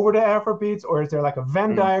coming over to Afrobeats, or is there like a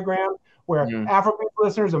Venn diagram where Afrobeats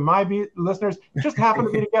listeners and my listeners just happen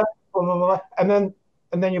to be together? Blah, blah, blah. And then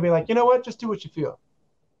you'll be like, you know what? Just do what you feel.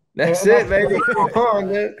 That's it, baby. Come on,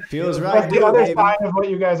 dude. Feels right. That's the other side of what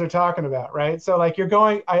you guys are talking about, right? So like you're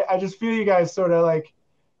going, I just feel you guys sort of like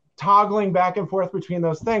toggling back and forth between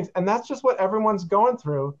those things, and that's just what everyone's going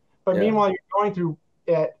through. But meanwhile, you're going through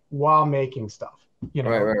it while making stuff. You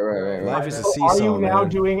know, right. Life is a seesaw. Are you now man.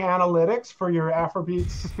 doing analytics for your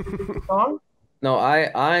Afrobeats song? No,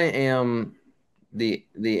 I am the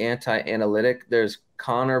anti-analytic. There's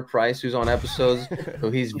Connor Price who's on episodes,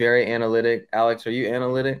 so he's very analytic. Alex, are you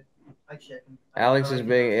analytic? I check him. Alex is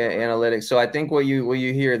big analytic. So I think what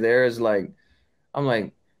you hear there is like, I'm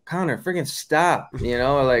like, Connor, freaking stop, you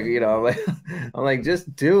know, like, you know, like I'm like,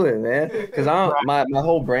 just do it, man, because my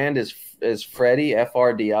whole brand is Freddie,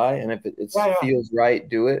 FRDI, and if it feels right,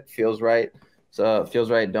 do it. Feels right, so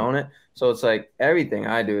feels right, don't it? So it's like everything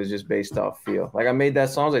I do is just based off feel. Like I made that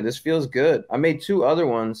song, I was like, this feels good. I made 2 other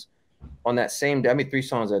ones on that same day. I made 3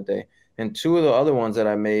 songs that day, and 2 of the other ones that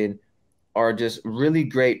I made are just really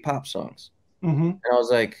great pop songs. Mm-hmm. And I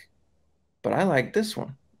was like, but I like this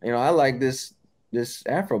one. You know, I like this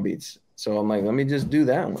Afrobeats. So I'm like, let me just do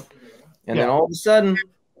that one. And then all of a sudden,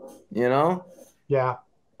 you know. Yeah.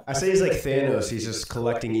 I say he's like Thanos. He's just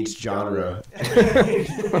collecting each genre. We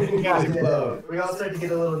all start to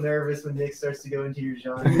get a little nervous when Nick starts to go into your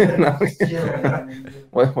genre.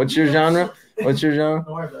 What's your genre? What's your genre?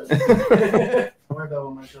 Don't worry about it. Don't worry about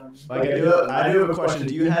what my genre is. Like I do have a question.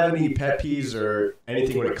 Do you have any pet peeves or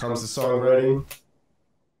anything when it comes to songwriting?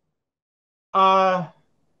 I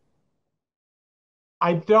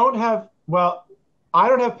don't have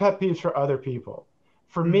pet peeves for other people.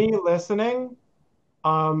 For me, listening,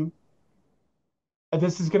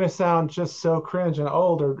 this is going to sound just so cringe and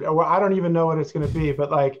old, or I don't even know what it's going to be, but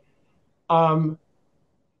like,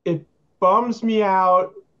 it bums me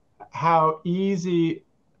out how easy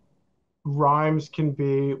rhymes can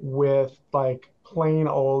be with like plain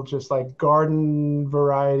old, just like garden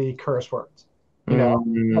variety curse words, you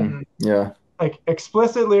know? Yeah. Like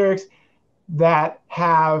explicit lyrics that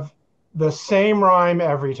have the same rhyme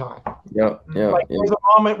every time. Yep. Like there's a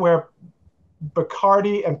moment where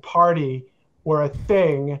Bacardi and party were a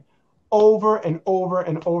thing over and over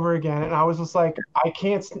and over again, and I was just like, I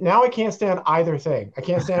can't stand either thing. I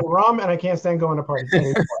can't stand rum, and I can't stand going to parties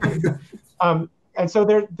anymore. And so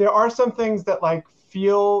there are some things that like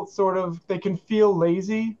feel sort of, they can feel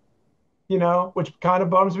lazy, you know, which kind of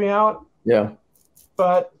bums me out. Yeah.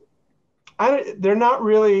 But they're not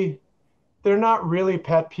really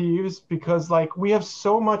pet peeves, because like we have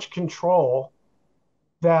so much control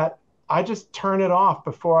that I just turn it off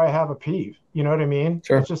before I have a peeve. You know what I mean?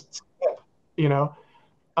 Sure. It's just skip, you know?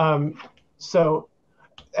 So,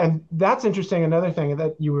 and that's interesting. Another thing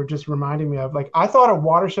that you were just reminding me of, like, I thought a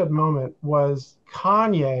watershed moment was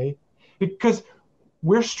Kanye, because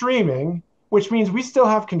we're streaming, which means we still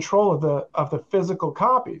have control of the physical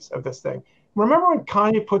copies of this thing. Remember when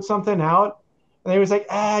Kanye put something out and he was like,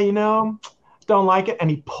 don't like it, and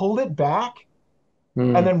he pulled it back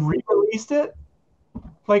and then re-released it?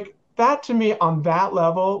 Like, that to me on that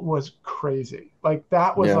level was crazy. Like,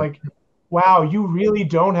 that was like, wow, you really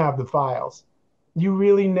don't have the files. You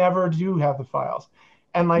really never do have the files.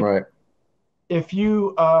 And like, if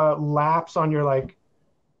you lapse on your like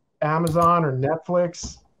Amazon or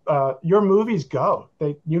Netflix, your movies go.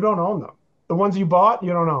 You don't own them. The ones you bought,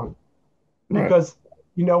 you don't own, because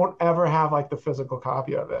you don't ever have like the physical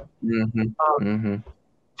copy of it.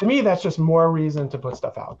 To me, that's just more reason to put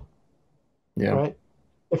stuff out. Yeah. Right.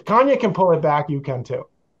 If Kanye can pull it back, you can too.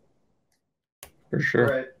 For sure.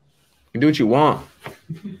 Right. You can do what you want.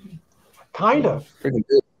 Kind of. Freaking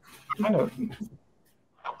good. Kind of.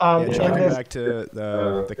 Jumping back to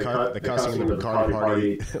the cussing and the Bacardi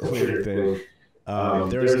party later thing.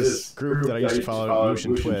 There was this group that I used to follow,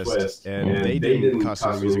 Motion Twist, and they didn't cuss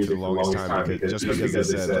in music for the longest time because they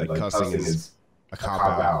said like cussing is a cop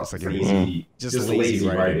out. It's like an easy, just lazy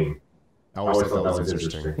writing. I always thought that was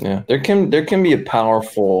interesting. Yeah, there can be a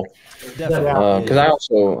powerful, because I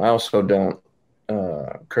also don't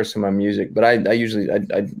curse in my music, but I usually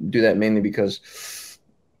do that mainly because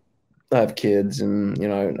I have kids, and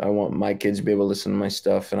I want my kids to be able to listen to my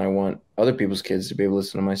stuff, and I want other people's kids to be able to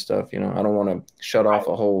listen to my stuff. I don't want to shut off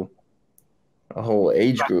a whole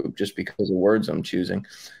age group just because of words I'm choosing.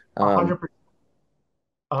 100%.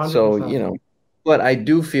 So but I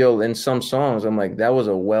do feel in some songs I'm like, that was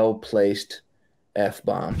a well-placed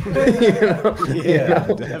F-bomb. Definitely.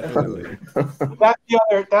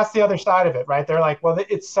 That's the other side of it, right? They're like, well,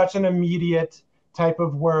 it's such an immediate type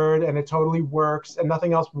of word, and it totally works, and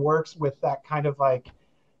nothing else works with that kind of like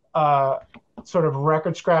sort of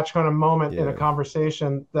record scratch kind of moment in a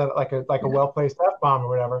conversation, that like a well-placed F-bomb or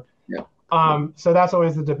whatever. So that's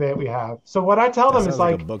always the debate we have. So what I tell them is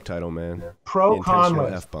like a book title, man. Pro-con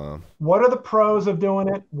list. F-bomb. What are the pros of doing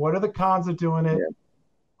it? What are the cons of doing it?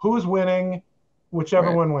 Who's winning?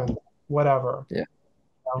 Whichever one wins. Whatever.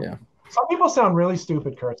 Some people sound really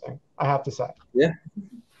stupid cursing, I have to say. Yeah.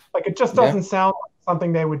 Like, it just doesn't sound like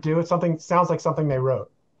something they would do. It sounds like something they wrote.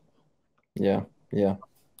 Yeah.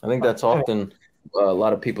 I think that's often a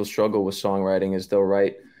lot of people struggle with songwriting, is they'll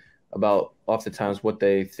write about oftentimes what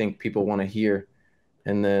they think people want to hear.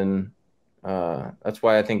 And then that's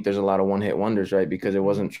why I think there's a lot of one-hit wonders, right? Because it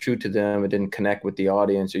wasn't true to them. It didn't connect with the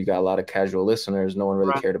audience. You got a lot of casual listeners. No one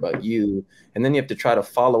really cared about you. And then you have to try to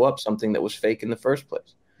follow up something that was fake in the first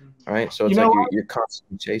place. All right. So it's you're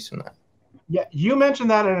constantly chasing that. Yeah. You mentioned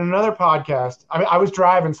that in another podcast. I mean, I was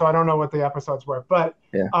driving, so I don't know what the episodes were, but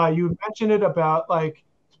you mentioned it about like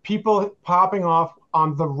people popping off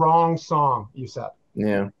on the wrong song, you said.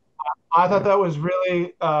 Yeah. I thought that was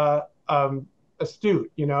really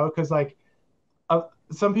astute, because like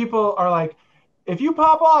some people are like, if you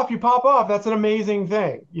pop off, that's an amazing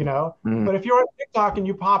thing, But if you're on TikTok and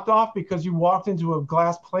you popped off because you walked into a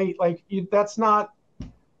glass plate, like that's not a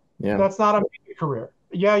music career.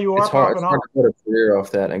 Yeah, you are popping off. It's hard to put a career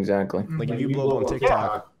off that, exactly. Like if you blow up on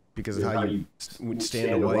TikTok because of how you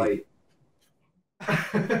stand a white.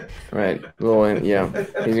 Right. Well,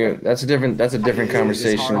 that's a different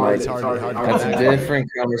conversation, Mike. That's a different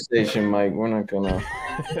conversation, Mike. We're not gonna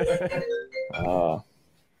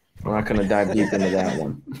dive deep into that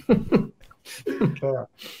one.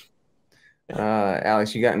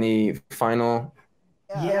 Alex, you got any final?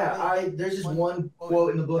 Yeah, there's just one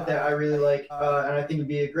quote in the book that I really like, and I think it'd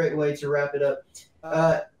be a great way to wrap it up.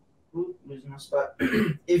 Losing my spot.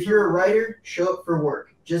 If you're a writer, show up for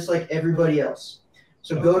work, just like everybody else.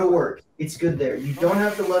 So go to work. It's good there. You don't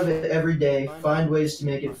have to love it every day. Find ways to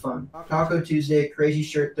make it fun. Taco Tuesday, Crazy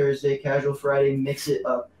Shirt Thursday, Casual Friday, mix it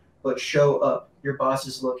up. But show up. Your boss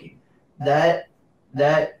is looking. That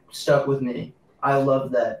stuck with me. I love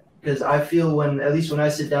that. Because I feel at least when I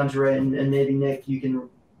sit down to write, and maybe Nick, you can,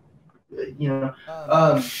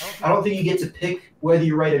 I don't think you get to pick whether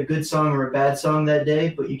you write a good song or a bad song that day,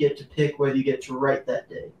 but you get to pick whether you get to write that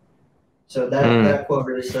day. So that quote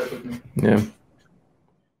really stuck with me. Yeah.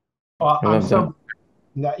 Well,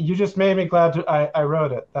 you just made me glad I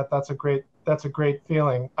wrote it. That's a great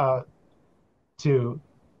feeling to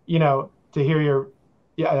hear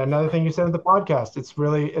another thing you said in the podcast.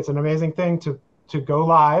 It's an amazing thing to go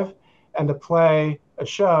live and to play a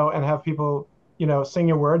show and have people sing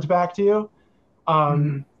your words back to you.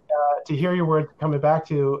 To hear your words coming back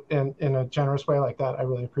to you in a generous way like that, I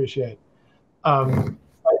really appreciate. And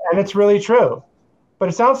And it's really true. But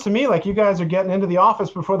it sounds to me like you guys are getting into the office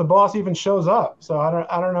before the boss even shows up. So I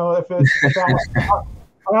don't know if that was, I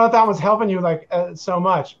don't know if that was helping you like so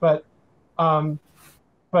much, but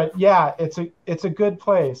yeah, it's a good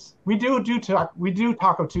place. We do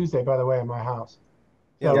Taco Tuesday, by the way, in my house.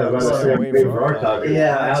 Yeah, Alex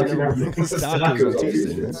Taco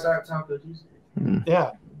Tuesday.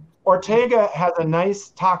 Yeah, Ortega has a nice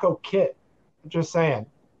taco kit. Just saying,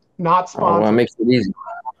 not sponsored. Oh, well, it makes it easy.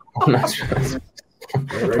 I'm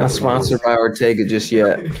not sponsored by Ortega just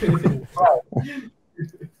yet.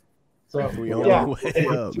 So We on yeah, the way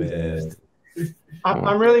up, man.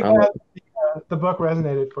 I'm really glad the book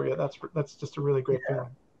resonated for you. That's just a really great feeling.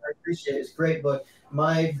 I appreciate it. It's a great book.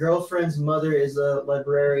 My girlfriend's mother is a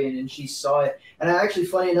librarian, and she saw it. And actually,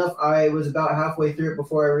 funny enough, I was about halfway through it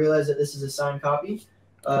before I realized that this is a signed copy.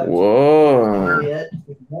 Whoa. Yet,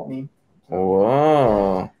 if you want me.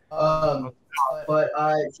 Whoa. But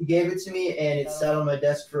she gave it to me, and it sat on my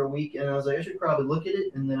desk for a week, and I was like, I should probably look at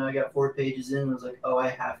it. And then I got 4 pages in, and I was like, oh, I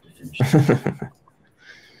have to finish it.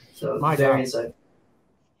 So very excited.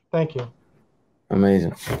 Thank you.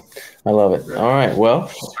 Amazing. I love it. All right.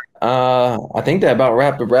 Well, I think that about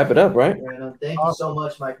wrap it up, right? Thank you so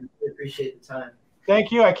much, Mike. I really appreciate the time.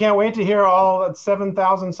 Thank you. I can't wait to hear all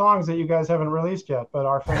 7,000 songs that you guys haven't released yet, but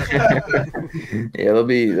are finished. Yeah, they'll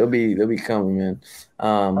be coming, man.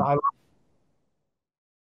 All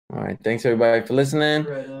right. Thanks everybody for listening.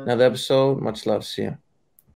 Another episode. Much love. See you.